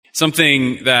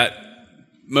Something that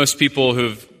most people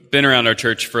who've been around our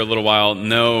church for a little while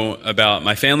know about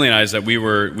my family and I is that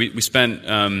we spent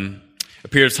a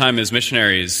period of time as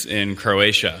missionaries in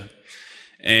Croatia.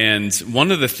 And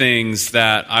one of the things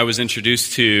that I was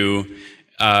introduced to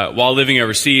while living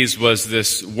overseas was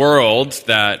this world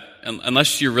that,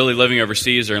 unless you're really living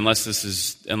overseas or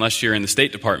unless you're in the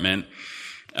State Department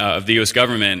of the U.S.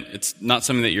 government, it's not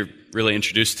something that you're really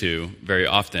introduced to very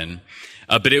often.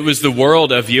 But it was the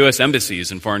world of U.S.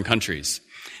 embassies in foreign countries.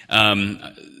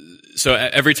 So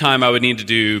every time I would need to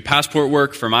do passport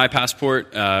work for my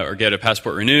passport or get a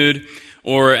passport renewed,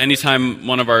 or anytime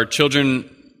one of our children,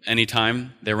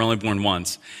 they were only born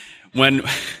once. When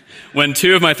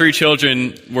two of my three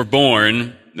children were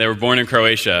born, they were born in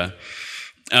Croatia,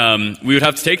 we would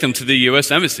have to take them to the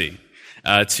U.S. Embassy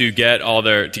to get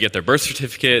their birth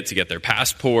certificate, to get their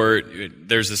passport.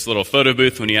 There's this little photo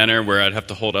booth when you enter where I'd have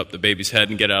to hold up the baby's head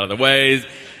and get out of the way.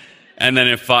 And then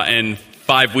in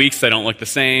 5 weeks, they don't look the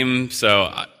same.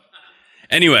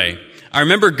 Anyway, I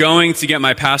remember going to get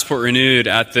my passport renewed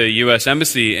at the U.S.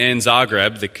 Embassy in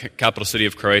Zagreb, the capital city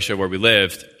of Croatia where we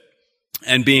lived,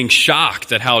 and being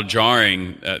shocked at how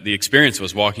jarring the experience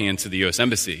was walking into the U.S.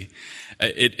 Embassy.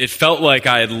 It felt like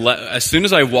as soon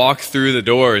as I walked through the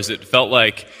doors, it felt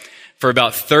like for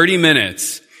about 30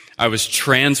 minutes, I was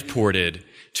transported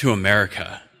to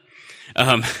America.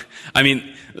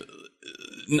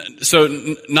 So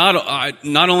not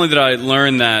only did I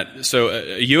learn that,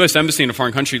 a U.S. embassy in a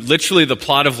foreign country, literally the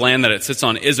plot of land that it sits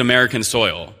on is American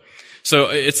soil. So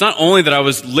it's not only that I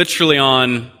was literally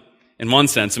on, in one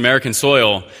sense, American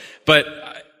soil, but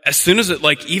as soon as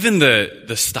even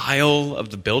the style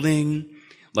of the building,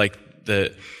 like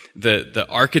the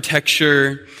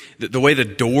architecture, the way the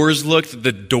doors looked,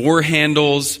 the door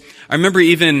handles, I remember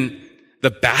even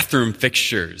the bathroom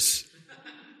fixtures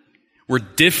were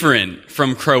different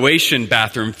from Croatian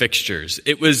bathroom fixtures.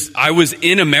 I was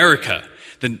in America.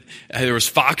 There was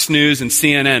Fox News and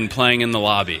CNN playing in the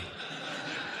lobby.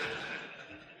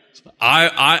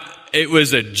 It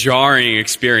was a jarring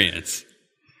experience.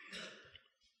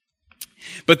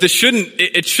 But it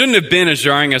shouldn't have been as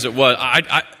jarring as it was.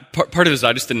 Part of it is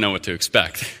I just didn't know what to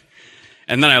expect.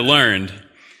 And then I learned.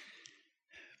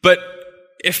 But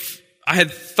if I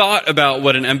had thought about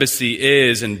what an embassy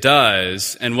is and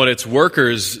does and what its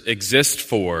workers exist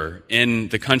for in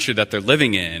the country that they're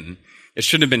living in, it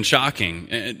shouldn't have been shocking.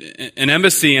 An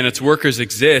embassy and its workers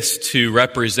exist to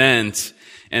represent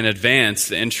and advance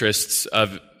the interests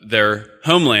of their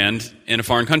homeland in a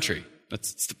foreign country.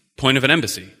 That's the point of an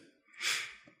embassy.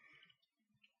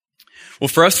 Well,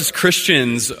 for us as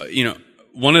Christians,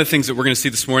 one of the things that we're going to see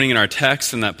this morning in our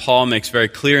text and that Paul makes very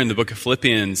clear in the book of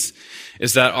Philippians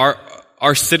is that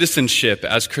our citizenship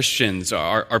as Christians,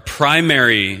 our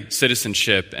primary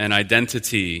citizenship and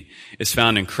identity is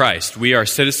found in Christ. We are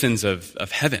citizens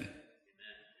of heaven.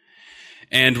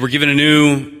 And we're given a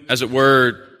new, as it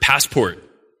were, passport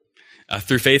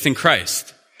through faith in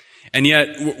Christ. And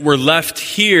yet we're left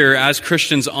here as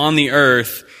Christians on the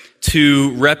earth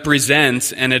to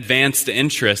represent and advance the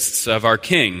interests of our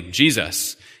King,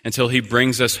 Jesus, until he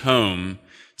brings us home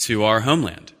to our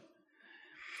homeland.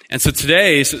 And so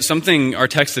today, something our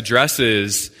text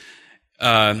addresses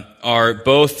are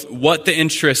both what the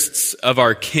interests of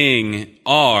our King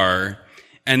are,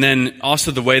 and then also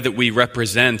the way that we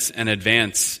represent and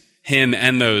advance him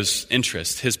and those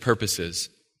interests, his purposes.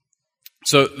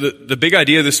 So the big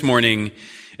idea this morning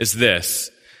is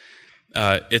this.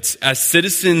 It's as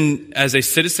a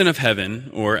citizen of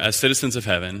heaven, or as citizens of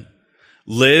heaven,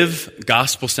 live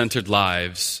gospel-centered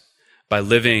lives by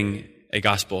living a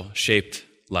gospel-shaped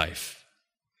life.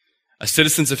 As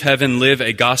citizens of heaven, live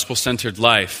a gospel-centered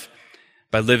life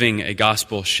by living a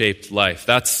gospel-shaped life.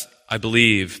 That's, I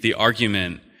believe, the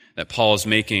argument that Paul is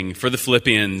making for the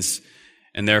Philippians,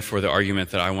 and therefore the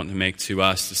argument that I want to make to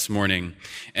us this morning.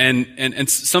 And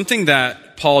something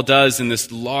that Paul does in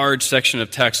this large section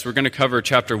of text, we're going to cover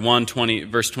chapter 1,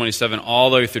 verse 27, all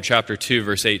the way through chapter 2,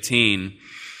 verse 18.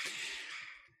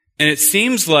 And it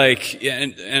seems like,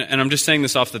 and I'm just saying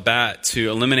this off the bat to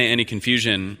eliminate any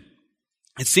confusion,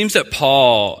 it seems that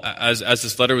Paul, as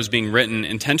this letter was being written,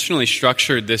 intentionally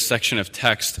structured this section of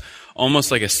text almost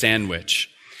like a sandwich.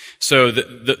 So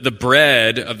the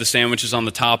bread of the sandwich is on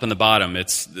the top and the bottom.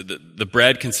 It's the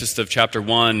bread consists of chapter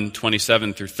 1,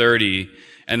 27 through 30,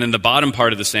 and then the bottom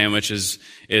part of the sandwich is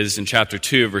in chapter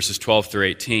 2, verses 12 through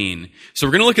 18. So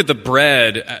we're going to look at the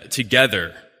bread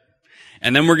together,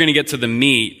 and then we're going to get to the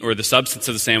meat or the substance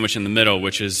of the sandwich in the middle,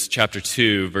 which is chapter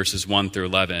 2, verses 1 through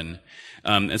 11.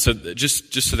 And so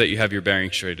just so that you have your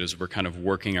bearing straight as we're kind of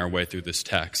working our way through this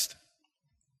text.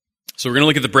 So we're going to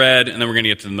look at the bread, and then we're going to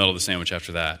get to the middle of the sandwich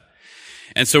after that.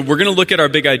 And so we're going to look at our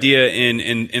big idea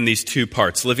in these two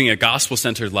parts, living a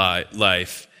gospel-centered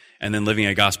life and then living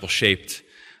a gospel-shaped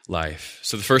life.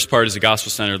 So the first part is a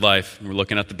gospel-centered life, and we're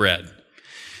looking at the bread.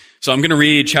 So I'm going to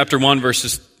read chapter 1,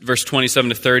 verse 27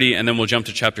 to 30, and then we'll jump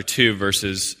to chapter 2,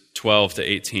 verses 12 to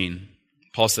 18.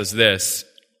 Paul says this,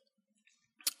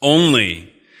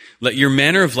 "Only let your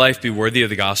manner of life be worthy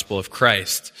of the gospel of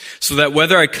Christ, so that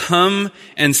whether I come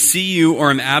and see you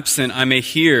or am absent, I may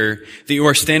hear that you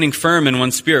are standing firm in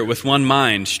one spirit, with one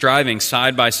mind, striving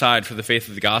side by side for the faith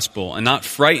of the gospel, and not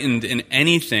frightened in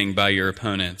anything by your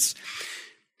opponents.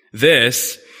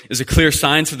 This is a clear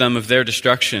sign to them of their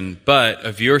destruction, but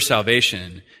of your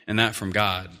salvation, and that from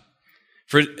God.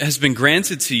 For it has been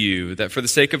granted to you that for the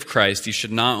sake of Christ you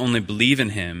should not only believe in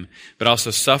him, but also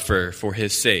suffer for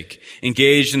his sake,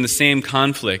 engaged in the same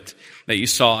conflict that you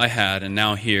saw I had and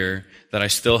now hear that I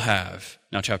still have."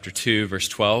 Now chapter 2, verse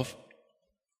 12.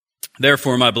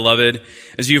 "Therefore, my beloved,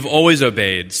 as you have always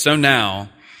obeyed, so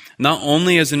now, not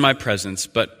only as in my presence,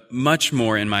 but much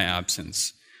more in my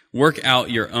absence, work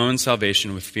out your own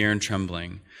salvation with fear and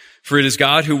trembling. For it is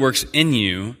God who works in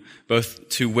you, both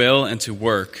to will and to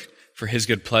work for his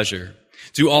good pleasure.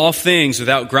 Do all things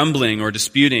without grumbling or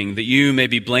disputing, that you may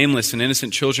be blameless and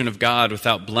innocent children of God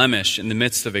without blemish in the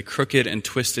midst of a crooked and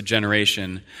twisted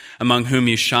generation, among whom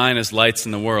you shine as lights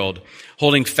in the world,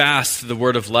 holding fast to the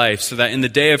word of life, so that in the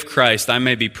day of Christ I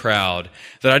may be proud,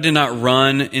 that I did not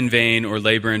run in vain or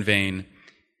labor in vain.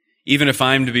 Even if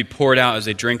I am to be poured out as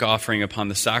a drink offering upon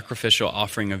the sacrificial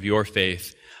offering of your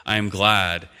faith, I am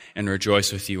glad and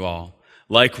rejoice with you all.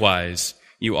 Likewise,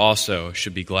 you also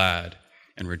should be glad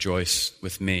and rejoice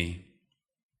with me."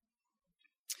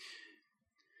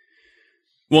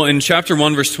 Well, in chapter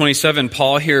 1, verse 27,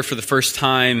 Paul here for the first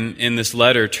time in this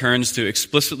letter turns to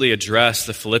explicitly address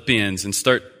the Philippians and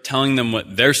start telling them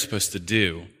what they're supposed to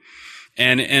do.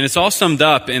 And it's all summed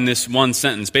up in this one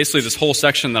sentence. Basically, this whole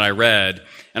section that I read,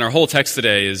 and our whole text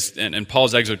today is, and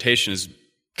Paul's exhortation is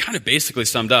kind of basically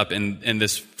summed up in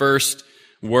this first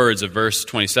words of verse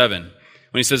 27.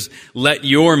 When he says, "Let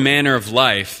your manner of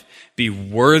life be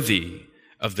worthy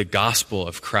of the gospel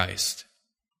of Christ."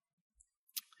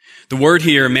 The word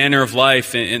here, manner of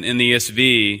life, in the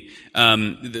ESV,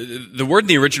 the word in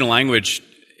the original language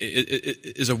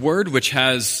is a word which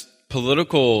has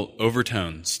political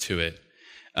overtones to it.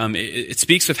 It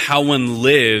speaks of how one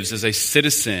lives as a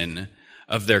citizen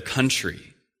of their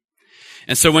country.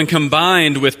 And so when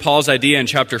combined with Paul's idea in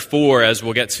chapter 4, as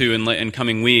we'll get to in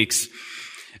coming weeks,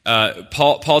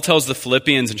 Paul tells the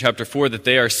Philippians in chapter 4 that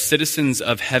they are citizens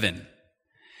of heaven.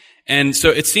 And so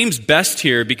it seems best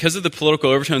here, because of the political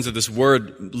overtones of this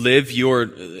word, live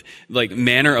your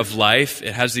manner of life.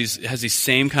 It has these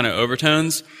same kind of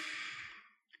overtones.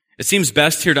 It seems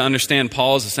best here to understand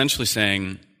Paul is essentially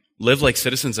saying, live like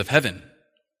citizens of heaven.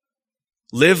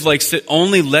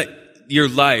 Only let your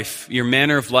life, your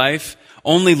manner of life,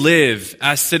 only live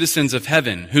as citizens of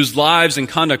heaven, whose lives and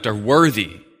conduct are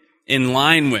worthy, in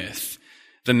line with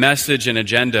the message and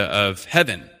agenda of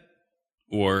heaven,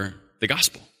 or the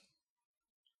gospel.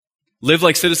 Live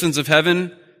like citizens of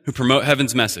heaven who promote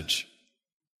heaven's message.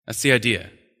 That's the idea.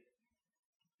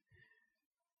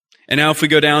 And now if we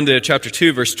go down to chapter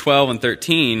 2, verse 12 and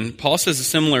 13, Paul says a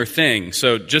similar thing.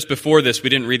 So just before this, we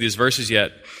didn't read these verses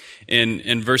yet.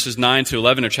 In verses 9 to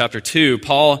 11 of chapter 2,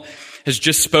 Paul has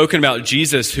just spoken about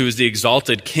Jesus, who is the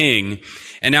exalted king.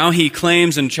 And now he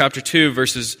claims in chapter 2,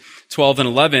 verses 12 and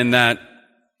 11, that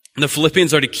the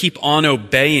Philippians are to keep on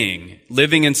obeying,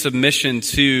 living in submission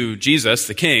to Jesus,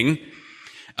 the king,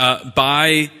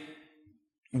 by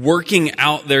working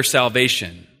out their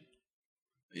salvation,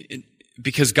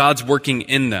 because God's working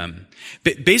in them.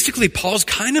 But basically, Paul's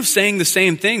kind of saying the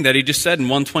same thing that he just said in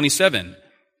 127.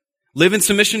 Live in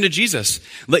submission to Jesus.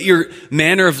 Let your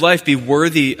manner of life be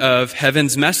worthy of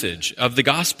heaven's message, of the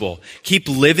gospel. Keep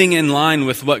living in line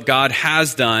with what God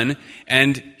has done,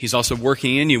 and he's also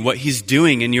working in you, what he's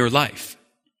doing in your life.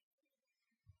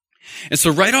 And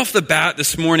so right off the bat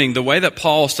this morning, the way that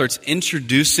Paul starts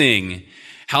introducing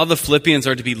how the Philippians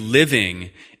are to be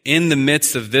living in the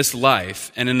midst of this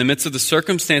life and in the midst of the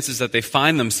circumstances that they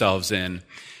find themselves in,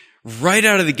 right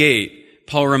out of the gate,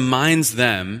 Paul reminds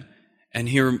them,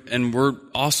 and we're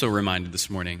also reminded this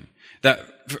morning, that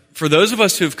for those of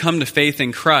us who have come to faith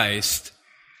in Christ,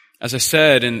 as I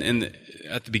said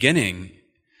at the beginning,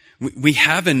 we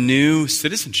have a new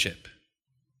citizenship.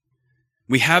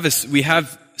 We have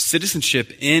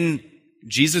citizenship in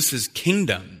Jesus'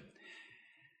 kingdom.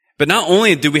 But not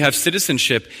only do we have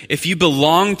citizenship, if you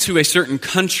belong to a certain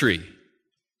country,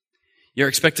 you're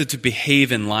expected to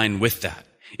behave in line with that.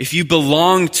 if you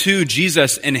belong to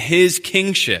Jesus and his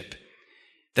kingship,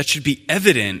 that should be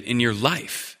evident in your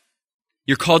life.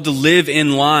 You're called to live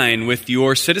in line with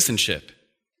your citizenship.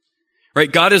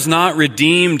 Right? God has not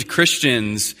redeemed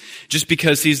Christians just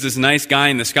because he's this nice guy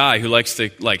in the sky who likes to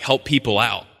help people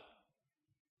out.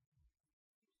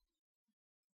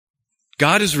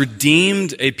 God has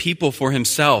redeemed a people for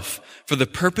himself for the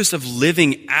purpose of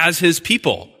living as his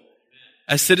people,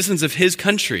 as citizens of his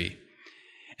country.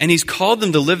 And he's called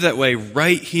them to live that way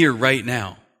right here, right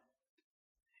now.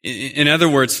 In other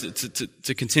words,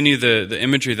 to continue the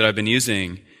imagery that I've been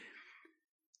using,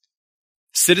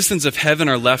 citizens of heaven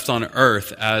are left on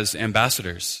earth as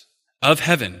ambassadors of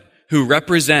heaven who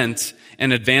represent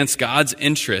and advance God's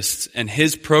interests and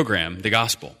his program, the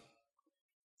gospel.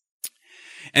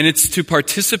 And it's to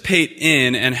participate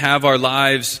in and have our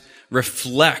lives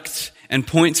reflect and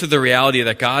point to the reality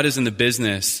that God is in the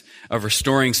business of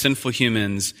restoring sinful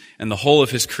humans and the whole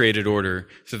of his created order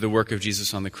through the work of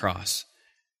Jesus on the cross.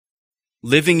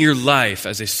 Living your life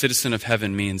as a citizen of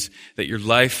heaven means that your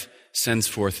life sends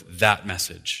forth that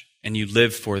message, and you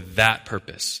live for that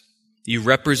purpose. You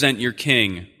represent your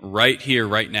king right here,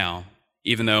 right now,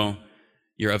 even though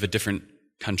you're of a different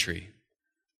country.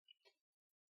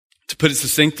 To put it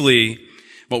succinctly,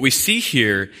 what we see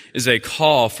here is a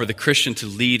call for the Christian to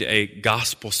lead a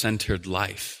gospel-centered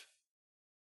life.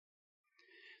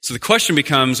 So the question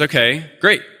becomes, okay,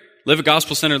 great, live a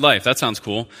gospel-centered life. That sounds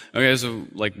cool. Okay, so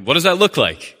what does that look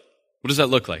like? What does that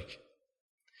look like?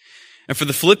 And for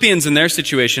the Philippians in their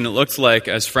situation, it looked like,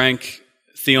 as Frank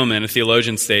Thielman, a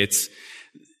theologian, states,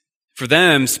 for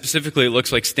them specifically, it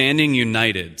looks like standing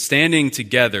united, standing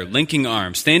together, linking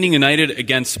arms, standing united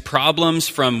against problems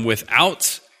from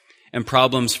without and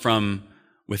problems from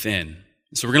within.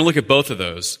 So we're going to look at both of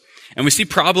those. And we see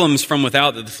problems from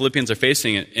without that the Philippians are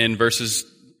facing in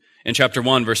chapter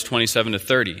 1, verse 27 to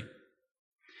 30.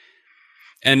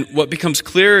 And what becomes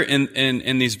clear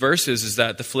in these verses is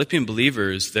that the Philippian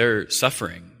believers, they're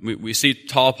suffering. We see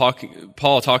Paul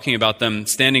talking about them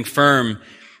standing firm,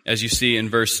 as you see in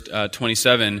verse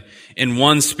 27, in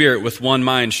one spirit, with one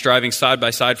mind, striving side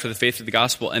by side for the faith of the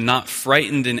gospel, and not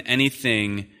frightened in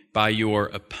anything by your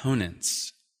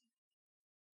opponents.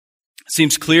 It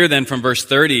seems clear then from verse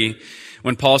 30,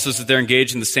 when Paul says that they're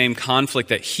engaged in the same conflict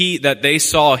that they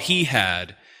saw he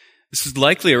had. This is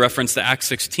likely a reference to Acts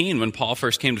 16 when Paul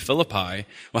first came to Philippi.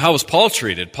 Well, how was Paul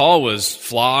treated? Paul was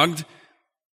flogged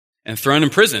and thrown in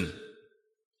prison.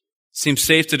 Seems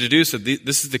safe to deduce that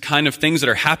this is the kind of things that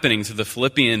are happening to the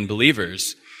Philippian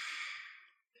believers.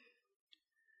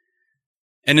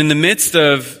 And in the midst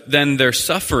of then their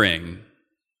suffering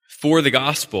for the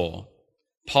gospel,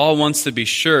 Paul wants to be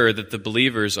sure that the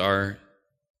believers are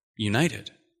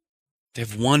united. They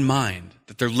have one mind,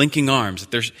 that they're linking arms,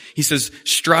 he says,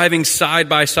 striving side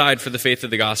by side for the faith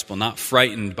of the gospel, not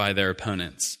frightened by their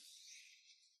opponents.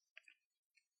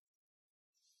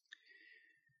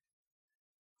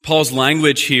 Paul's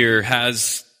language here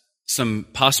has some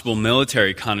possible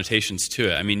military connotations to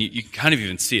it. I mean, you can kind of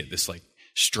even see it, this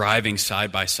striving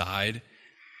side by side.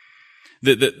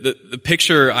 The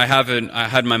picture I had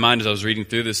in my mind as I was reading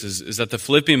through this is that the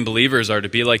Philippian believers are to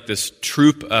be like this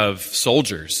troop of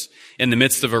soldiers in the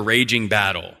midst of a raging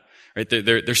battle. Right?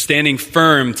 They're standing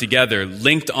firm together,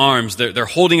 linked arms. They're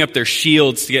holding up their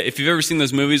shields together. If you've ever seen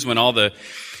those movies when all the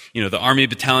army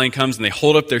battalion comes and they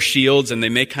hold up their shields and they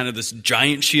make kind of this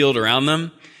giant shield around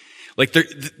them,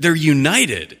 they're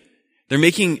united. They're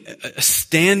making a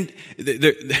stand.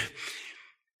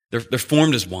 They're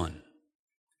formed as one.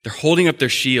 They're holding up their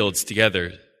shields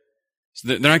together. So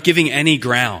they're not giving any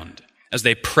ground as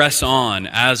they press on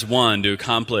as one to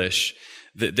accomplish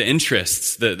the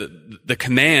interests, the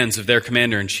commands of their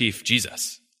commander-in-chief,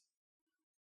 Jesus.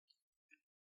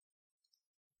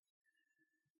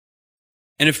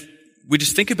 And if we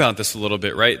just think about this a little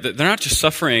bit, right? They're not just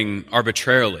suffering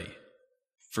arbitrarily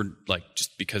for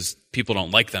just because people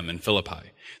don't like them in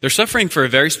Philippi. They're suffering for a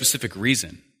very specific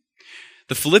reason.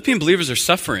 The Philippian believers are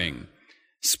suffering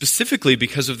specifically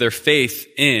because of their faith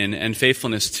in and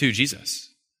faithfulness to Jesus.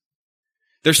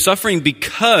 They're suffering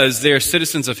because they are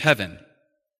citizens of heaven.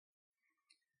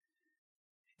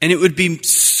 And it would be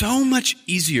so much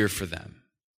easier for them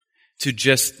to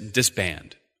just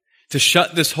disband, to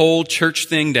shut this whole church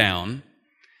thing down,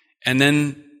 and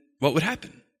then what would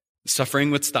happen? The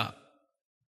suffering would stop.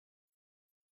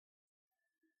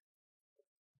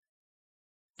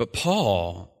 But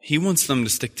Paul, he wants them to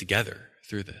stick together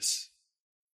through this.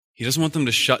 He doesn't want them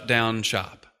to shut down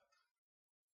shop.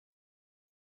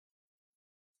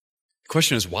 The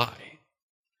question is why?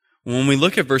 When we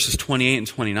look at verses 28 and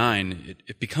 29,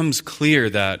 it becomes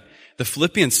clear that the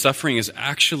Philippians' suffering is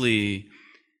actually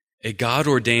a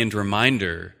God-ordained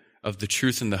reminder of the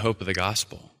truth and the hope of the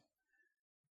gospel.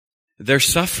 Their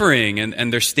suffering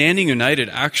and their standing united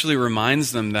actually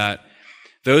reminds them that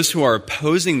those who are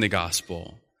opposing the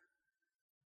gospel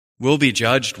will be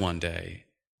judged one day.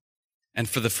 And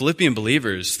for the Philippian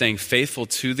believers, staying faithful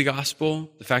to the gospel,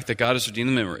 the fact that God has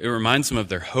redeemed them, it reminds them of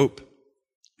their hope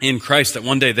in Christ, that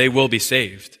one day they will be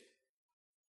saved.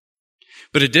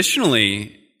 But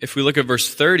additionally, if we look at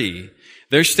verse 30,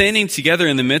 their standing together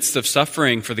in the midst of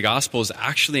suffering for the gospel is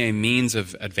actually a means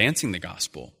of advancing the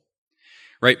gospel.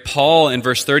 Right? Paul in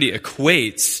verse 30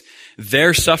 equates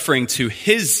their suffering to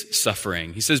his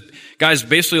suffering. He says, guys,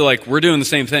 basically like we're doing the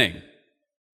same thing.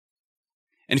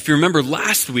 And if you remember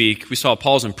last week, we saw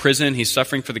Paul's in prison, he's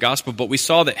suffering for the gospel, but we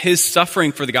saw that his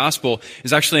suffering for the gospel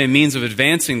is actually a means of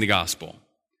advancing the gospel.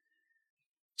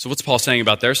 So what's Paul saying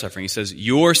about their suffering? He says,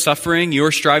 your suffering,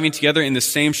 your striving together in the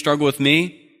same struggle with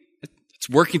me, it's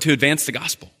working to advance the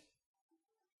gospel.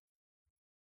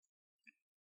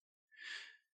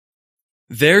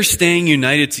 Their staying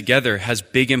united together has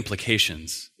big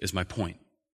implications, is my point.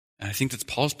 And I think that's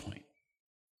Paul's point.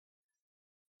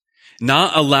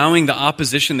 Not allowing the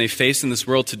opposition they face in this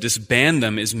world to disband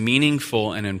them is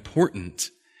meaningful and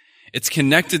important. It's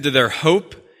connected to their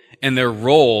hope and their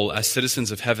role as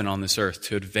citizens of heaven on this earth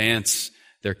to advance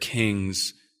their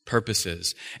King's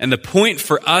purposes. And the point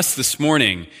for us this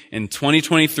morning in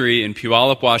 2023 in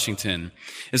Puyallup, Washington,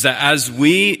 is that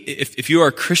if you are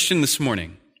a Christian this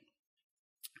morning,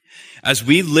 as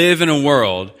we live in a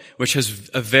world which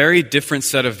has a very different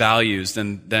set of values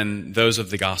than those of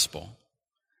the gospel,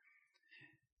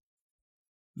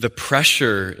 the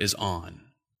pressure is on.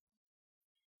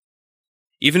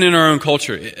 Even in our own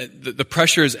culture, the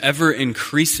pressure is ever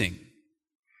increasing.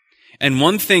 And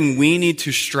one thing we need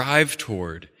to strive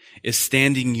toward is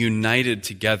standing united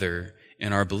together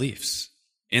in our beliefs,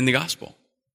 in the gospel.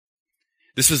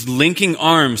 This is linking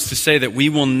arms to say that we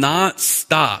will not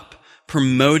stop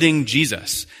promoting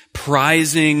Jesus,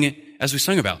 prizing, as we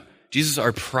sung about, Jesus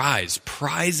our prize,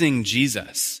 prizing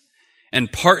Jesus,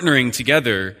 and partnering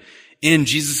together in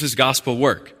Jesus' gospel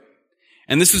work.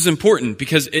 And this is important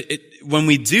because when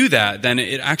we do that, then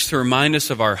it acts to remind us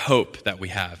of our hope that we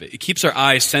have. It keeps our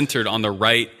eyes centered on the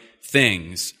right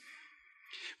things.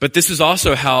 But this is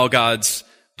also how God's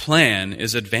plan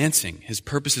is advancing. His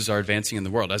purposes are advancing in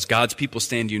the world as God's people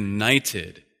stand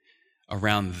united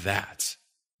around that.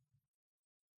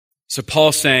 So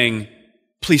Paul's saying,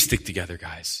 please stick together,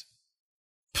 guys.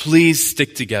 Please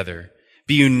stick together.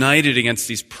 Be united against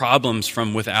these problems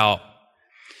from without.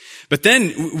 But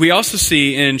then we also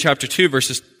see in chapter 2,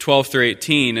 verses 12 through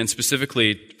 18, and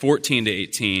specifically 14 to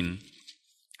 18,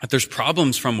 that there's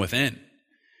problems from within.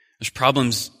 There's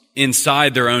problems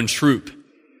inside their own troop.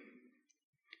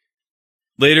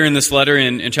 Later in this letter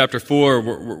in chapter 4,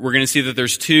 we're going to see that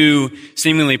there's two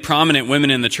seemingly prominent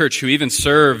women in the church who even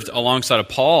served alongside of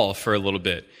Paul for a little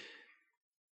bit.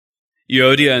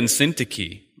 Euodia and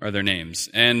Syntyche are their names,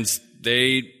 and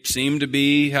they seem to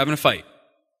be having a fight.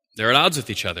 They're at odds with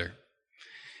each other.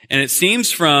 And it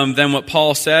seems from then what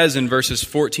Paul says in verses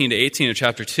 14 to 18 of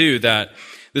chapter 2 that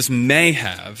this may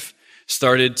have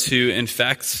started to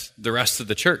infect the rest of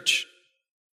the church.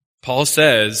 Paul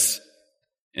says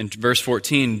in verse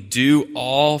 14, do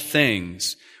all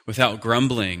things without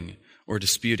grumbling or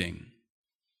disputing.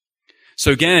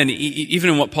 So again, even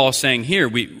in what Paul's saying here,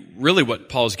 what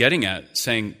Paul's getting at,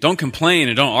 saying don't complain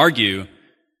and don't argue.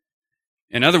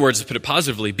 In other words, to put it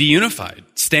positively, be unified,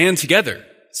 stand together.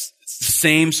 It's the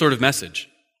same sort of message.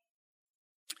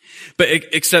 But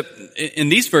except in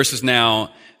these verses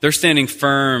now, they're standing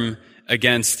firm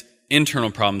against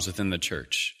internal problems within the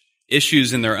church,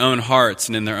 issues in their own hearts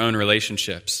and in their own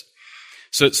relationships.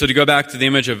 So to go back to the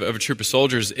image of a troop of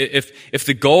soldiers, if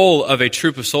the goal of a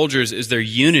troop of soldiers is their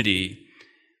unity,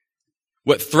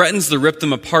 what threatens to rip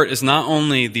them apart is not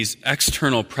only these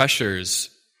external pressures,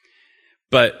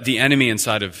 but the enemy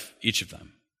inside of each of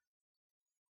them.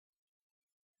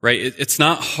 Right? It's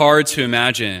not hard to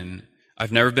imagine.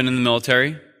 I've never been in the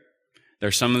military. There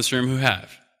are some in this room who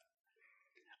have.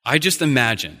 I just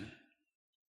imagine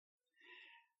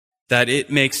that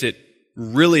it makes it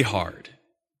really hard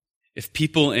if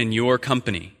people in your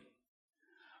company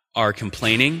are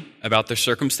complaining about their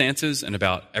circumstances and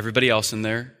about everybody else in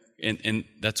there and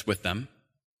that's with them.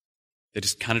 They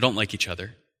just kind of don't like each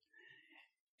other.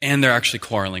 And they're actually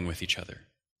quarreling with each other.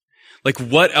 Like,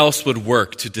 what else would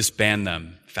work to disband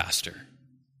them faster?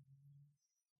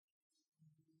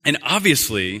 And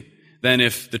obviously, then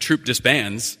if the troop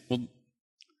disbands, well,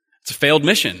 it's a failed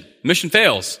mission. Mission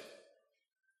fails.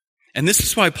 And this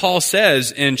is why Paul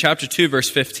says in chapter 2, verse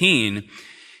 15,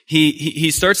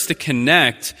 he starts to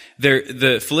connect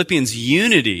the Philippians'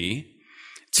 unity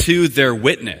to their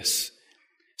witness.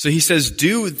 So he says,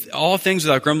 do all things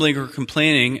without grumbling or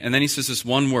complaining. And then he says this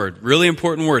one word, really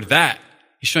important word, that.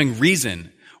 He's showing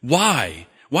reason. Why?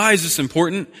 Why is this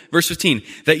important? Verse 15,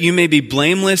 that you may be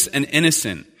blameless and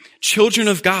innocent, children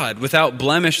of God, without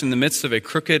blemish in the midst of a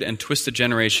crooked and twisted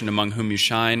generation among whom you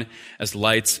shine as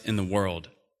lights in the world.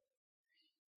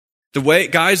 The way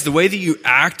that you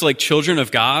act like children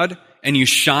of God and you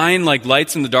shine like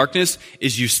lights in the darkness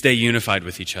is you stay unified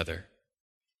with each other.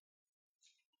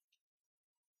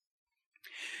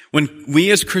 When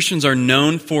we as Christians are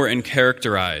known for and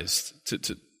characterized,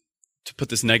 to put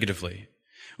this negatively,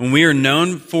 when we are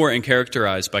known for and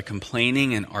characterized by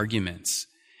complaining and arguments,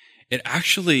 it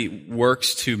actually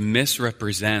works to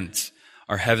misrepresent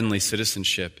our heavenly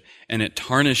citizenship, and it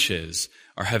tarnishes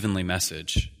our heavenly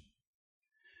message.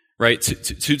 Right?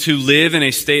 To live in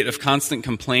a state of constant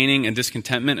complaining and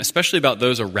discontentment, especially about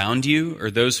those around you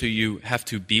or those who you have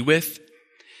to be with,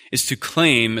 is to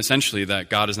claim essentially that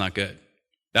God is not good.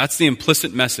 That's the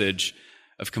implicit message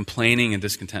of complaining and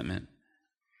discontentment.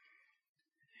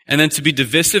 And then to be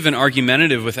divisive and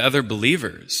argumentative with other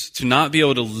believers, to not be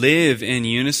able to live in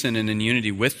unison and in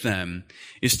unity with them,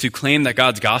 is to claim that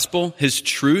God's gospel, His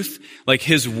truth, like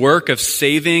His work of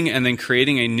saving and then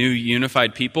creating a new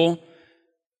unified people,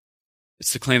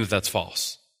 it's to claim that that's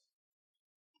false.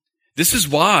 This is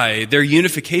why their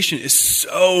unification is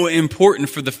so important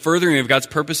for the furthering of God's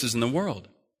purposes in the world.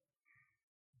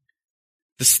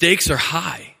 The stakes are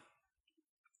high.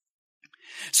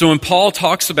 So when Paul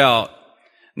talks about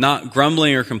not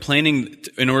grumbling or complaining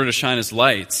in order to shine as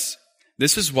lights,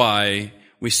 this is why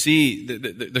we see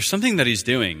there's something that he's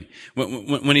doing.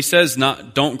 When he says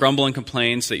don't grumble and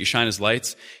complain so that you shine as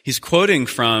lights, he's quoting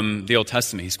from the Old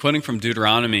Testament. He's quoting from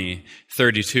Deuteronomy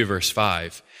 32, verse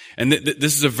 5. And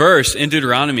this is a verse in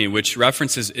Deuteronomy which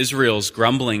references Israel's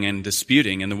grumbling and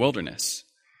disputing in the wilderness.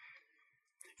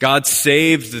 God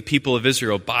saved the people of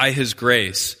Israel by His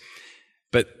grace,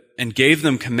 and gave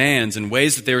them commands and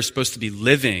ways that they were supposed to be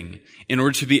living in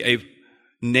order to be a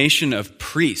nation of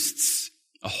priests,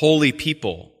 a holy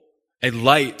people, a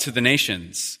light to the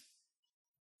nations.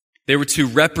 They were to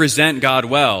represent God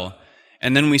well.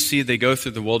 And then we see they go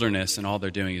through the wilderness and all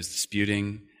they're doing is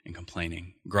disputing and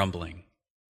complaining, grumbling.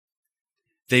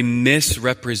 They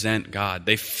misrepresent God.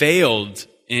 They failed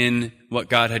in what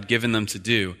God had given them to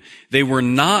do. They were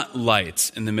not lights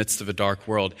in the midst of a dark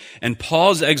world. And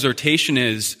Paul's exhortation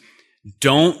is,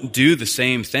 don't do the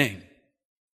same thing.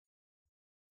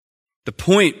 The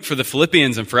point for the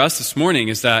Philippians and for us this morning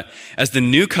is that as the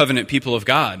new covenant people of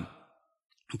God,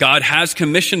 God has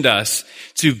commissioned us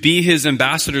to be His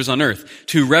ambassadors on earth,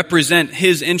 to represent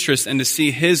His interests and to see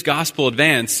His gospel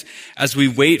advance as we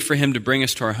wait for Him to bring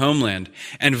us to our homeland.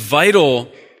 And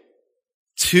vital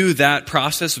to that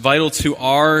process, vital to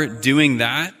our doing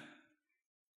that,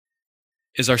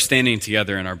 is our standing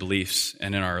together in our beliefs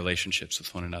and in our relationships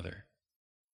with one another.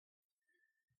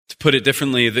 To put it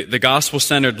differently, the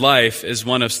gospel-centered life is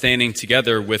one of standing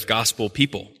together with gospel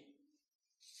people.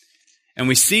 And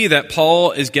we see that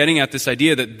Paul is getting at this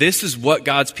idea that this is what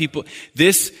God's people,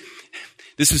 this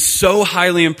is so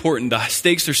highly important. The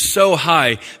stakes are so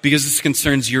high because this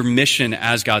concerns your mission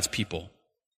as God's people.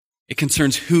 It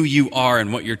concerns who you are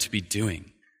and what you're to be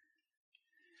doing.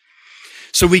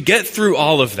 So we get through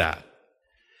all of that.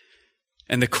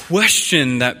 And the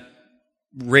question that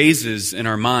raises in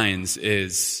our minds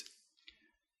is,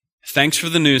 thanks for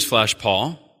the newsflash,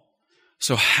 Paul.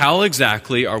 So how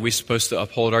exactly are we supposed to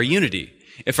uphold our unity?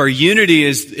 If our unity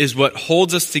is what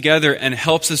holds us together and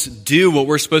helps us do what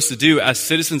we're supposed to do as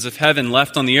citizens of heaven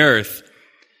left on the earth,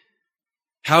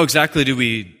 how exactly do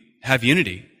we have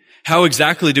unity? How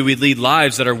exactly do we lead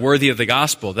lives that are worthy of the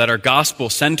gospel, that are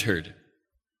gospel-centered?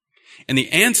 And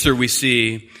the answer we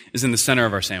see is in the center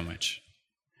of our sandwich.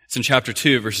 It's in chapter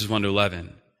 2, verses 1 to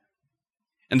 11.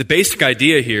 And the basic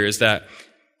idea here is that,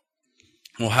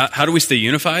 well, how do we stay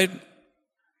unified?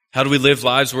 How do we live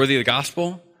lives worthy of the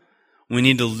gospel? We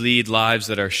need to lead lives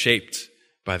that are shaped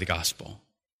by the gospel.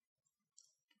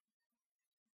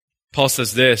 Paul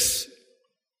says this,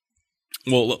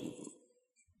 well,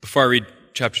 before I read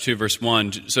chapter 2, verse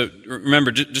 1. So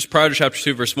remember, just prior to chapter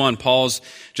 2, verse 1, Paul's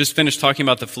just finished talking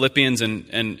about the Philippians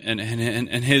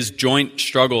and his joint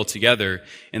struggle together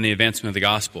in the advancement of the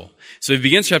gospel. So he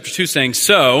begins chapter 2 saying,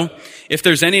 so, if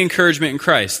there's any encouragement in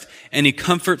Christ, any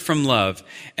comfort from love,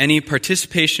 any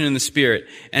participation in the Spirit,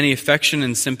 any affection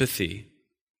and sympathy.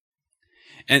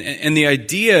 And the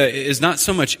idea is not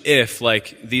so much if,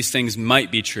 like, these things might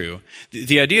be true.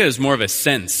 The idea is more of a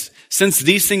sense. Since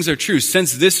these things are true,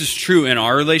 since this is true in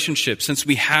our relationship, since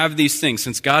we have these things,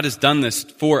 since God has done this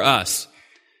for us,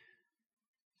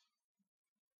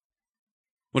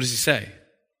 what does he say?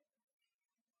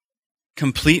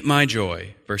 Complete my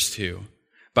joy, verse 2,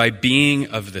 by being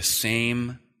of the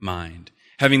same mind,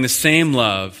 having the same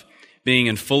love, being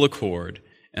in full accord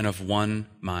and of one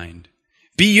mind.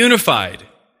 Be unified.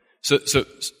 So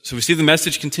we see the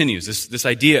message continues, this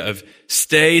idea of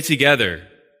stay together.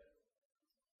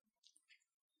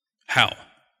 How?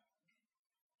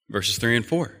 Verses 3 and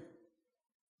 4.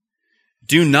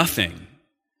 Do nothing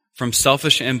from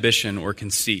selfish ambition or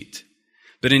conceit,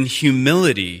 but in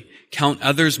humility count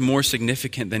others more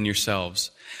significant than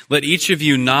yourselves. Let each of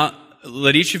you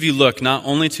look not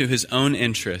only to his own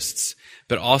interests,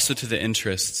 but also to the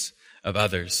interests of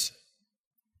others.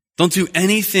 Don't do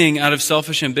anything out of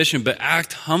selfish ambition, but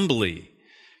act humbly.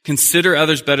 Consider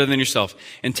others better than yourself.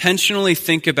 Intentionally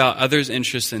think about others'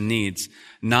 interests and needs,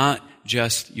 not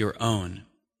just your own.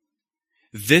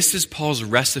 This is Paul's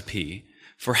recipe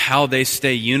for how they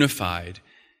stay unified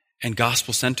and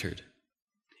gospel-centered.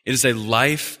 It is a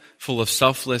life full of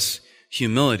selfless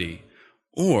humility,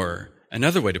 or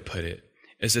another way to put it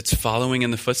is it's following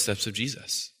in the footsteps of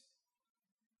Jesus.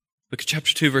 Look at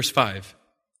chapter 2, verse 5.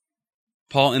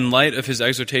 Paul, in light of his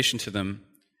exhortation to them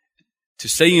to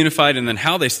stay unified and then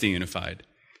how they stay unified,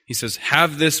 he says,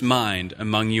 have this mind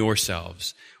among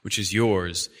yourselves, which is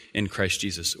yours in Christ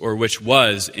Jesus, or which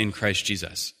was in Christ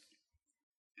Jesus.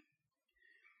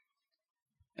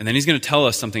 And then he's going to tell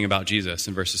us something about Jesus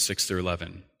in verses 6 through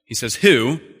 11. He says,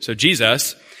 who, so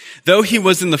Jesus, though he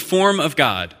was in the form of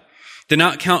God, did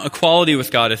not count equality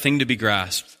with God a thing to be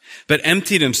grasped, but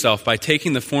emptied himself by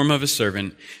taking the form of a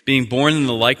servant, being born in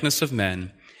the likeness of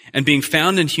men, and being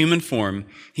found in human form,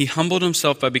 he humbled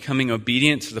himself by becoming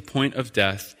obedient to the point of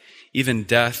death, even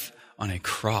death on a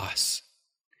cross.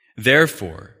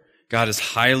 Therefore, God has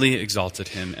highly exalted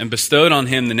him and bestowed on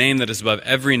him the name that is above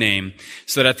every name,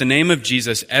 so that at the name of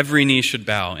Jesus every knee should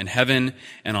bow in heaven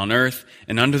and on earth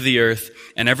and under the earth,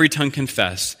 and every tongue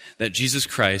confess that Jesus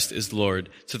Christ is Lord,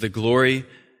 to the glory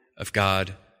of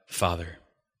God the Father.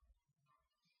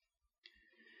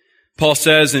 Paul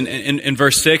says in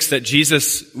verse 6 that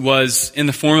Jesus was in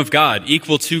the form of God,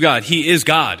 equal to God. He is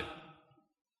God.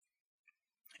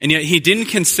 And yet he didn't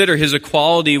consider his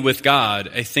equality with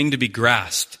God a thing to be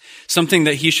grasped, something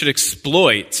that he should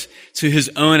exploit to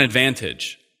his own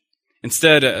advantage.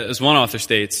 Instead, as one author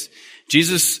states,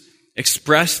 Jesus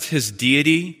expressed his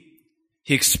deity,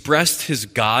 he expressed his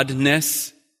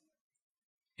godness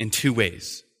in two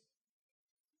ways.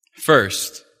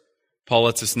 First, Paul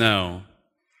lets us know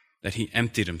that he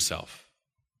emptied himself.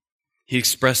 He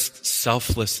expressed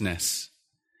selflessness.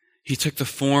 He took the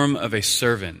form of a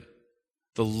servant,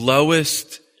 the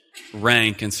lowest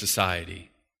rank in society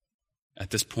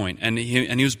at this point, and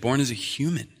he was born as a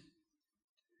human.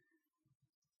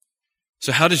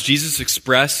 So how does Jesus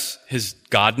express his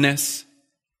godness?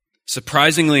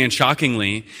 Surprisingly and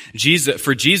shockingly,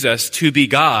 for Jesus to be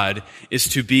God is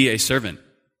to be a servant.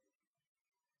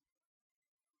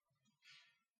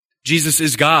 Jesus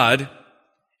is God,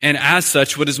 and as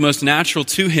such, what is most natural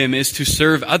to him is to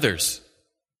serve others,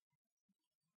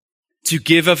 to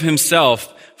give of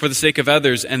himself for the sake of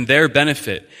others and their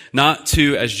benefit, not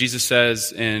to, as Jesus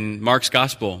says in Mark's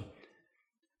gospel,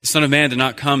 the Son of Man did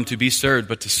not come to be served,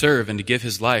 but to serve and to give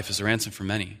his life as a ransom for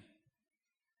many.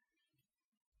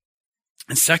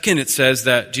 And second, it says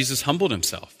that Jesus humbled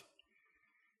himself.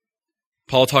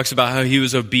 Paul talks about how he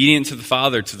was obedient to the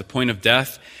Father to the point of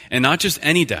death, and not just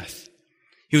any death.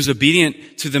 He was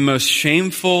obedient to the most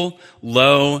shameful,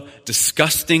 low,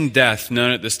 disgusting death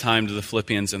known at this time to the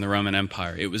Philippians and the Roman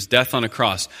Empire. It was death on a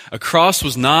cross. A cross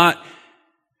was not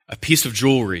a piece of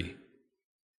jewelry.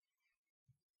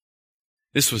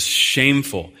 This was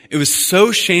shameful. It was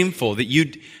so shameful that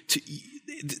you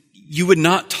would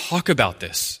not talk about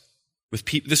this with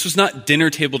people. This was not dinner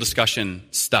table discussion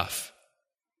stuff.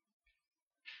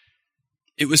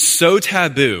 It was so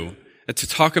taboo that to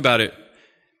talk about it,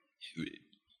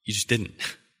 you just didn't.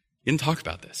 You didn't talk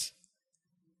about this.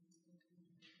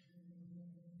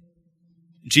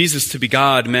 Jesus to be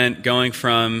God meant going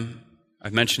from,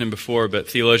 I've mentioned him before, but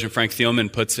theologian Frank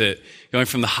Thielman puts it, going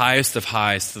from the highest of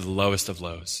highs to the lowest of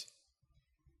lows.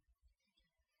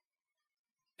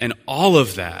 And all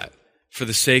of that for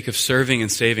the sake of serving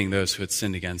and saving those who had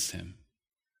sinned against him.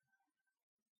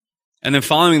 And then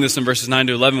following this in verses 9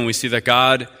 to 11, we see that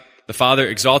God, the Father,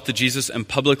 exalted Jesus and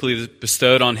publicly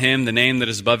bestowed on him the name that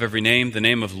is above every name, the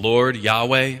name of Lord,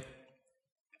 Yahweh,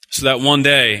 so that one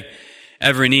day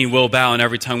every knee will bow and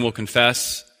every tongue will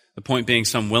confess, the point being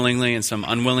some willingly and some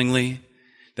unwillingly,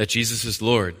 that Jesus is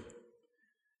Lord.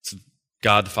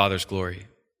 God the Father's glory.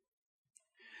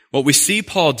 What we see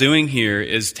Paul doing here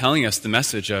is telling us the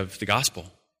message of the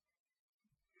gospel.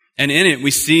 And in it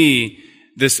we see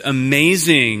this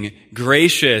amazing,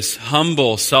 gracious,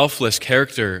 humble, selfless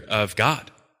character of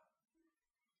God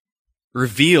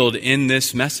revealed in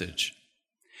this message.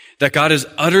 That God is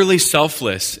utterly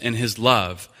selfless in his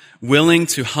love, willing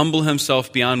to humble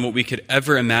himself beyond what we could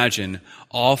ever imagine,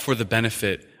 all for the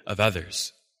benefit of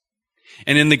others.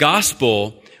 And in the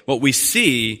gospel, what we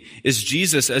see is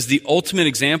Jesus as the ultimate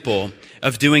example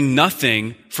of doing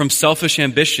nothing from selfish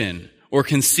ambition or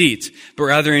conceit, but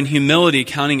rather in humility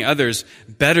counting others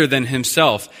better than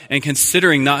himself and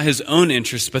considering not his own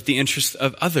interests, but the interests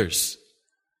of others.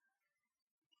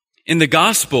 In the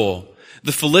gospel,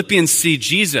 the Philippians see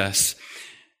Jesus,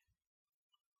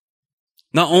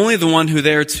 not only the one who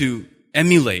they are to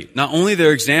emulate, not only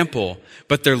their example,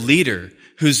 but their leader,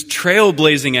 who's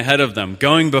trailblazing ahead of them,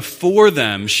 going before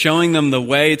them, showing them the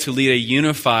way to lead a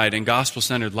unified and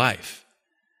gospel-centered life.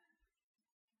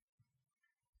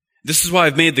 This is why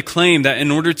I've made the claim that in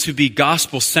order to be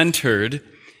gospel-centered,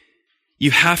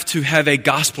 you have to have a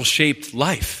gospel-shaped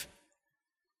life.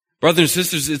 Brothers and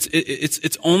sisters,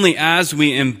 it's only as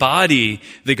we embody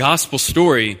the gospel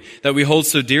story that we hold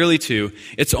so dearly to,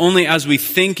 it's only as we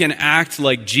think and act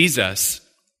like Jesus,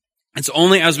 it's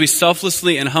only as we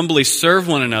selflessly and humbly serve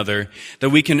one another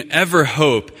that we can ever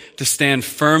hope to stand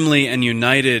firmly and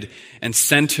united and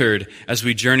centered as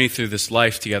we journey through this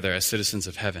life together as citizens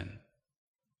of heaven.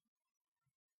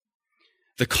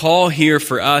 The call here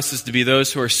for us is to be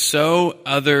those who are so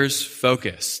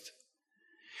others-focused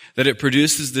that it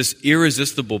produces this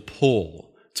irresistible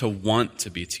pull to want to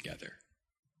be together.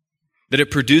 That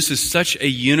it produces such a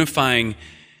unifying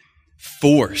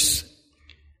force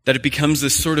that it becomes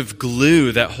this sort of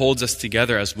glue that holds us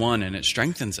together as one, and it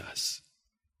strengthens us.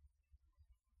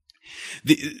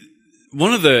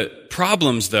 One of the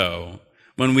problems, though,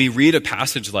 when we read a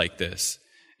passage like this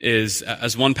is,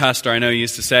 as one pastor I know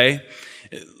used to say,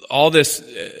 all this,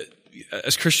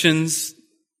 as Christians,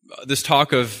 this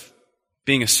talk of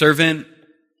being a servant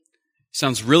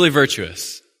sounds really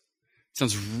virtuous.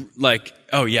 Sounds like,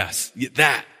 oh yes,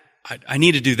 that. I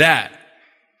need to do that.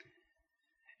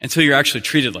 Until you're actually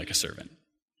treated like a servant.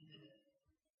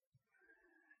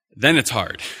 Then it's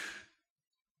hard.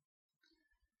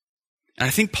 And I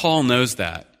think Paul knows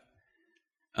that.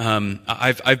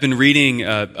 I've been reading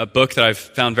a book that I've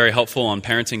found very helpful on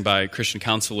parenting by a Christian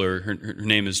counselor. Her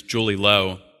name is Julie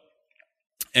Lowe.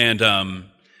 And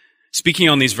speaking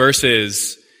on these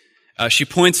verses, she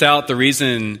points out the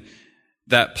reason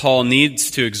that Paul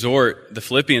needs to exhort the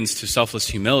Philippians to selfless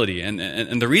humility.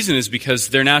 And the reason is because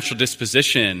their natural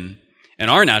disposition and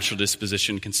our natural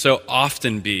disposition can so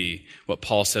often be what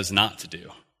Paul says not to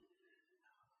do.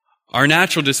 Our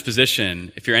natural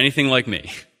disposition, if you're anything like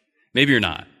me, maybe you're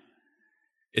not,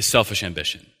 is selfish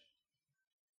ambition.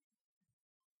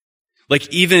 Like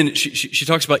even, she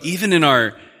talks about even in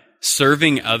our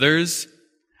serving others,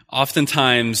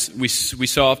 oftentimes, we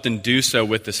so often do so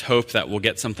with this hope that we'll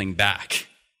get something back.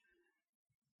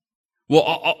 Well,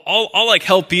 I'll like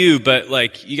help you, but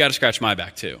like you got to scratch my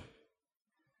back too.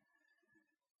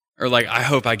 Or like, I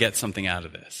hope I get something out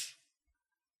of this.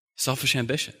 Selfish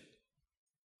ambition.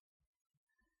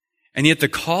 And yet the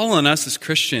call on us as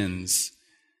Christians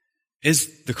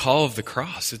is the call of the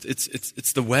cross.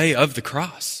 It's the way of the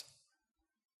cross.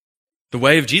 The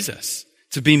way of Jesus.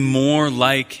 To be more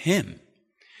like him.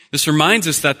 This reminds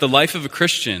us that the life of a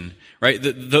Christian, right,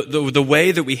 the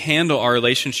way that we handle our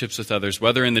relationships with others,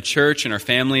 whether in the church, in our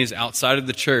families, outside of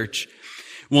the church,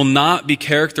 will not be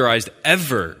characterized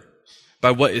ever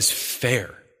by what is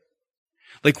fair.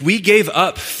 Like we gave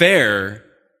up fair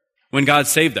when God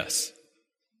saved us.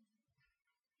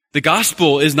 The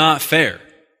gospel is not fair.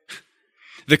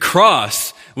 The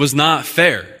cross was not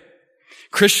fair.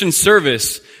 Christian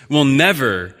service will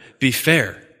never be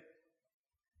fair.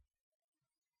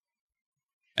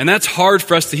 And that's hard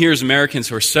for us to hear as Americans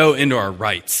who are so into our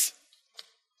rights.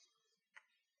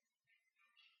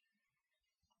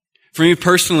 For me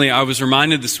personally, I was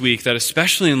reminded this week that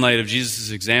especially in light of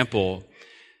Jesus' example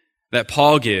that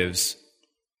Paul gives,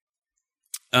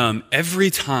 every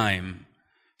time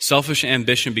selfish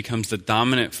ambition becomes the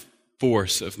dominant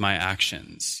force of my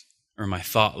actions or my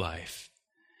thought life,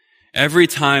 every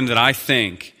time that I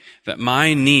think that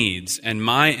my needs and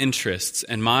my interests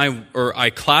and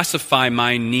I classify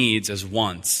my needs as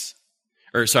wants.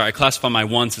 I classify my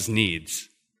wants as needs.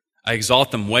 I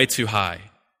exalt them way too high.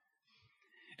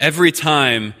 Every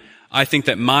time I think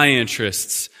that my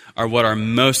interests are what are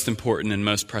most important and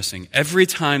most pressing, every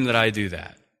time that I do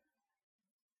that,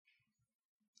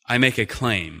 I make a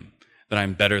claim that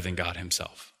I'm better than God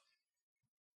himself.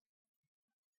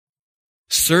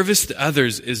 Service to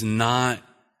others is not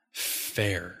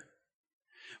fair.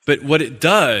 But what it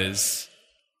does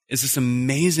is this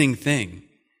amazing thing.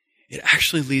 It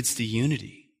actually leads to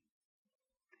unity.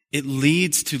 It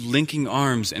leads to linking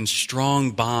arms and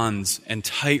strong bonds and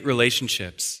tight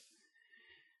relationships.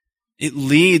 It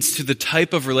leads to the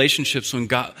type of relationships when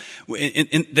God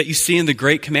that you see in the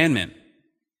Great Commandment.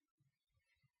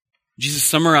 Jesus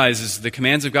summarizes the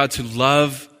commands of God to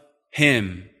love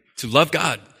him, to love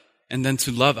God, and then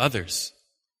to love others.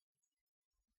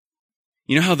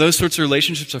 You know how those sorts of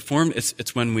relationships are formed?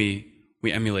 It's when we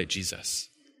emulate Jesus,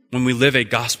 when we live a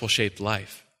gospel-shaped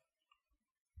life.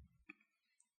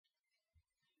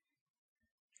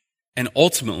 And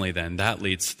ultimately then, that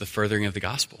leads to the furthering of the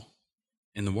gospel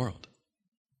in the world.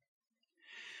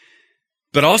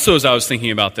 But also, as I was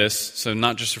thinking about this, so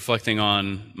not just reflecting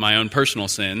on my own personal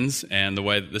sins and the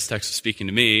way that this text is speaking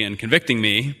to me and convicting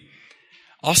me,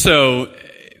 also,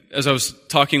 as I was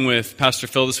talking with Pastor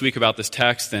Phil this week about this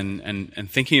text and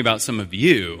thinking about some of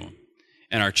you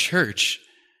and our church,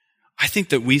 I think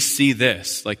that we see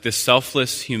this, like this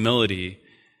selfless humility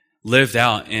lived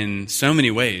out in so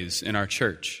many ways in our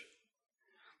church.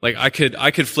 Like I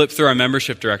could flip through our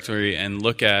membership directory and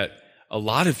look at a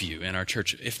lot of you in our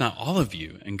church, if not all of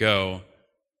you, and go,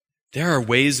 there are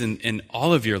ways in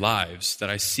all of your lives that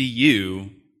I see you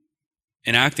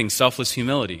enacting selfless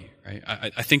humility, right?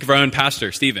 I think of our own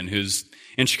pastor, Stephen, who's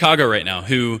in Chicago right now,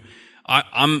 who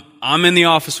I'm in the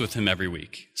office with him every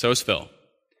week. So is Phil.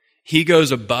 He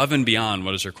goes above and beyond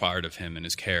what is required of him in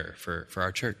his care for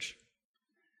our church.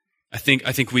 I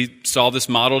think we saw this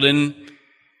modeled in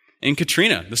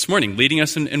Katrina this morning, leading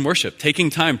us in worship, taking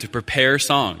time to prepare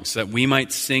songs that we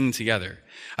might sing together.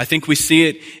 I think we see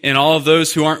it in all of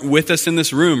those who aren't with us in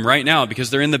this room right now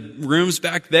because they're in the rooms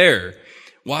back there,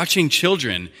 watching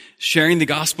children, sharing the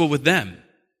gospel with them,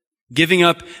 giving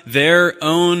up their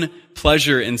own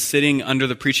pleasure in sitting under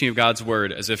the preaching of God's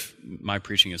word as if my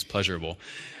preaching is pleasurable.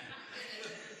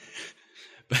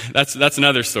 That's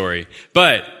another story.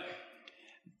 But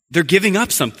they're giving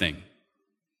up something.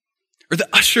 Or the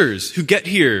ushers who get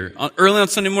here early on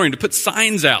Sunday morning to put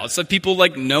signs out so people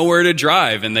know where to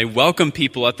drive, and they welcome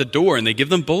people at the door and they give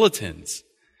them bulletins.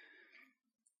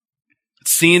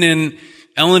 It's seen in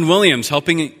Ellen Williams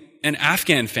helping an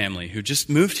Afghan family who just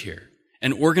moved here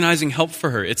and organizing help for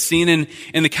her. It's seen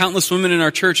in the countless women in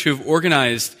our church who have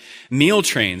organized meal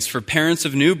trains for parents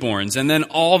of newborns, and then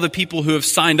all the people who have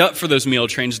signed up for those meal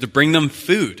trains to bring them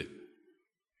food.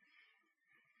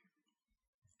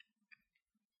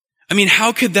 I mean,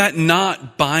 how could that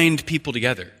not bind people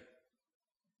together?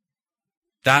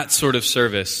 That sort of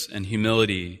service and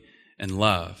humility and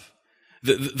love.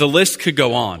 The list could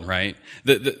go on, right?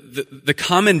 The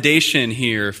commendation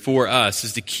here for us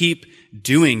is to keep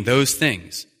doing those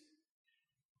things.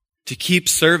 To keep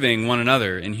serving one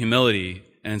another in humility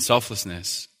and in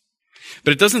selflessness.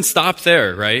 But it doesn't stop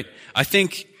there, right? I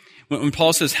think when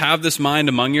Paul says, have this mind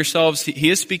among yourselves, he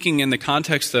is speaking in the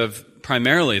context of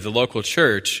primarily the local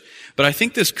church. But I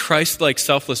think this Christ-like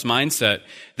selfless mindset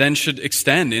then should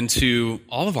extend into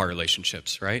all of our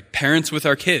relationships, right? Parents with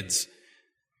our kids.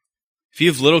 If you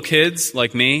have little kids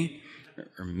like me,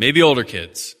 or maybe older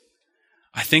kids,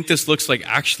 I think this looks like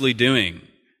actually doing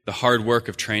the hard work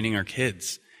of training our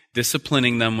kids,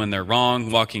 disciplining them when they're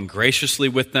wrong, walking graciously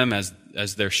with them as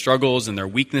their struggles and their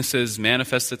weaknesses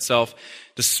manifest itself,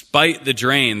 despite the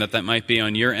drain that might be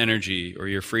on your energy or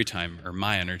your free time, or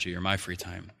my energy or my free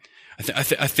time. I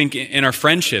think in our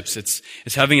friendships, it's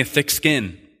having a thick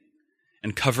skin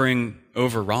and covering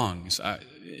over wrongs.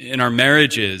 In our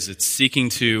marriages, it's seeking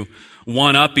to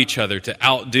one-up each other, to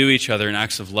outdo each other in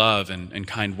acts of love and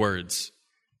kind words.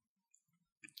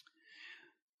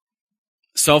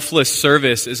 Selfless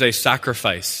service is a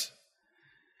sacrifice,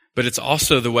 but it's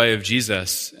also the way of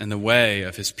Jesus and the way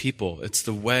of his people. It's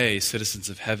the way citizens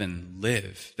of heaven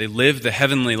live. They live the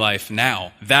heavenly life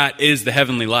now. That is the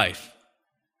heavenly life.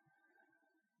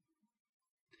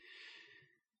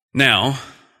 Now,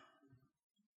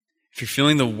 if you're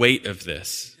feeling the weight of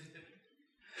this,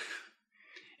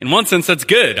 in one sense, that's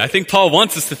good. I think Paul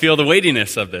wants us to feel the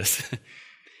weightiness of this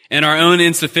and our own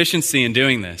insufficiency in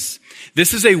doing this.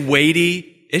 This is a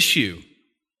weighty issue.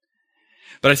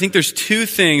 But I think there's two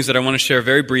things that I want to share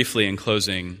very briefly in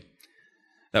closing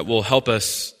that will help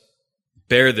us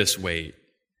bear this weight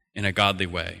in a godly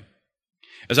way.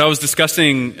 As I was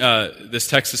discussing this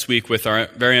text this week with our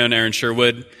very own Aaron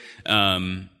Sherwood,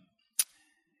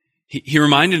 he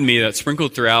reminded me that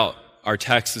sprinkled throughout our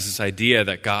text is this idea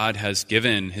that God has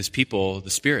given his people the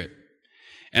Spirit.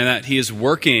 and that he is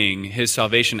working his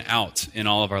salvation out in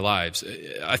all of our lives.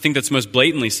 I think that's most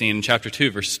blatantly seen in chapter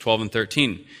 2, verses 12 and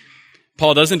 13.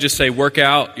 Paul doesn't just say, work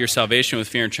out your salvation with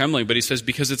fear and trembling, but he says,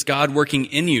 because it's God working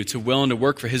in you to will and to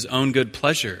work for his own good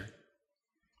pleasure.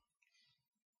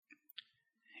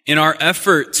 In our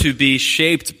effort to be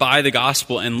shaped by the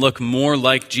gospel and look more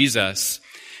like Jesus,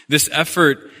 this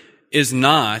effort is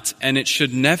not, and it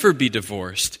should never be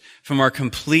divorced from our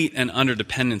complete and utter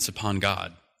dependence upon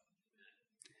God.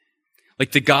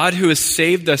 Like the God who has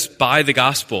saved us by the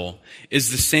gospel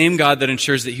is the same God that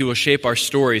ensures that he will shape our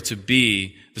story to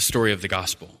be the story of the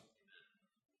gospel.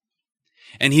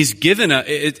 And he's given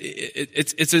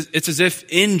it's as if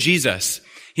in Jesus,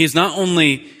 he is not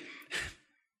only,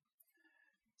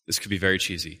 this could be very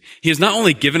cheesy, he has not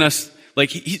only given us, like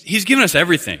he's given us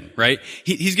everything, right?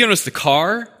 He's given us the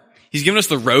car, he's given us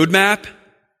the roadmap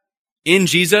in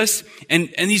Jesus, and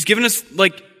he's given us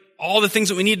like all the things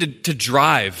that we need to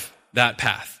drive that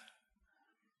path.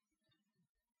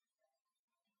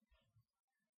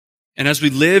 And as we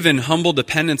live in humble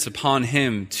dependence upon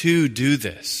him to do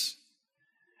this,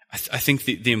 I think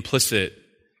the implicit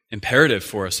imperative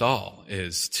for us all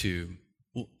is to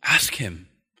ask him,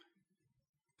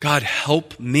 God,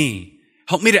 help me.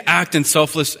 Help me to act in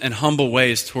selfless and humble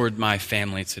ways toward my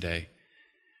family today.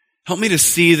 Help me to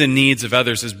see the needs of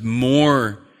others as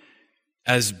more,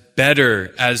 as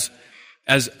better, as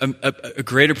a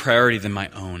greater priority than my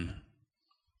own.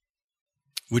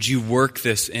 Would you work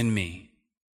this in me?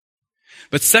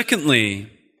 But secondly,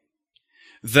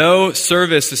 though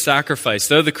service is sacrifice,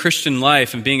 though the Christian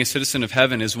life and being a citizen of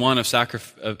heaven is one of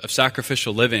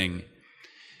sacrificial living,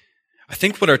 I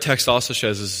think what our text also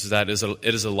shows is that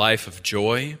it is a life of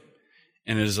joy,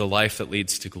 and it is a life that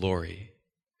leads to glory.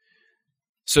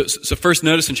 So first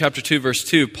notice in chapter 2, verse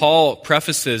 2, Paul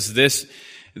prefaces this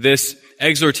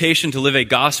exhortation to live a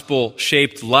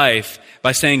gospel-shaped life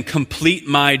by saying, complete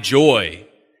my joy.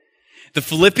 The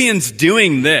Philippians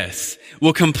doing this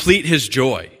will complete his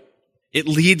joy. It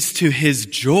leads to his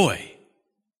joy.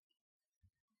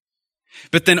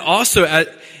 But then also,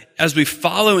 as we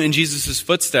follow in Jesus'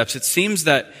 footsteps, it seems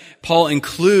that Paul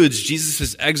includes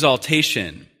Jesus'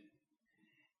 exaltation.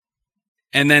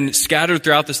 And then scattered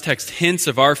throughout this text, hints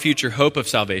of our future hope of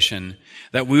salvation,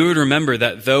 that we would remember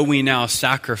that though we now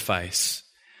sacrifice,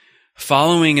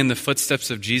 following in the footsteps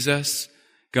of Jesus,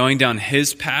 going down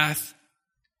his path,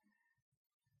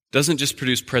 doesn't just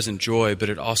produce present joy, but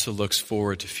it also looks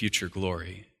forward to future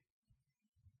glory.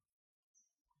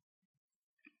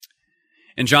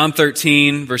 In John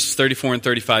 13, verses 34 and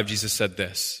 35, Jesus said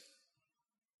this,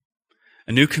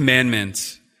 "A new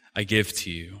commandment I give to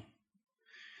you,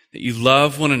 that you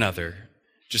love one another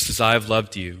just as I have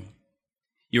loved you.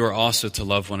 You are also to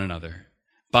love one another.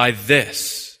 By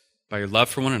this, by your love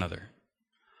for one another,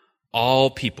 all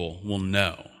people will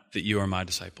know that you are my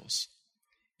disciples,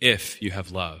 if you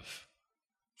have love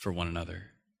for one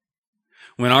another."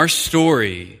 When our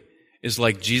story is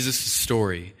like Jesus'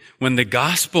 story, when the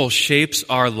gospel shapes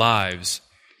our lives,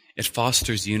 it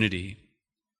fosters unity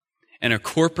and a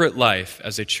corporate life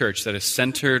as a church that is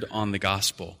centered on the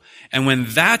gospel. And when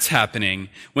that's happening,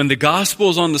 when the gospel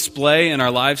is on display in our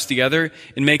lives together,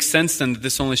 it makes sense then that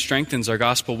this only strengthens our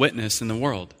gospel witness in the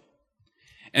world.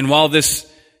 And while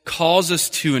this calls us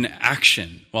to an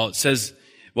action, while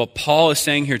Paul is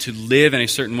saying here to live in a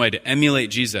certain way, to emulate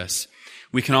Jesus,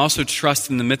 we can also trust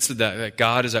in the midst of that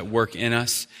God is at work in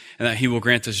us and that he will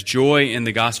grant us joy in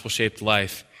the gospel-shaped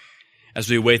life as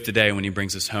we await the day when he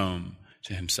brings us home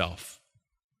to himself.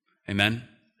 Amen?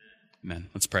 Amen.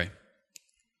 Let's pray.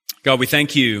 God, we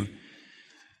thank you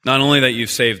not only that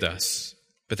you've saved us,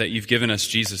 but that you've given us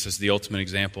Jesus as the ultimate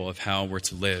example of how we're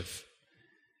to live.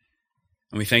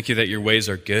 And we thank you that your ways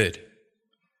are good.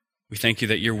 We thank you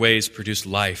that your ways produce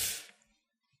life.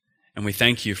 And we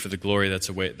thank you for the glory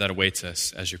that awaits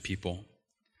us as your people.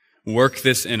 Work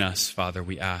this in us, Father,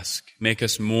 we ask. Make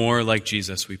us more like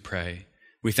Jesus, we pray.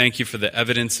 We thank you for the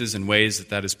evidences and ways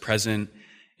that is present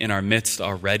in our midst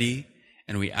already,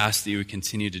 and we ask that you would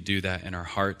continue to do that in our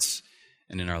hearts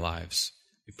and in our lives.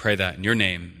 We pray that in your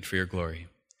name and for your glory.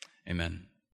 Amen.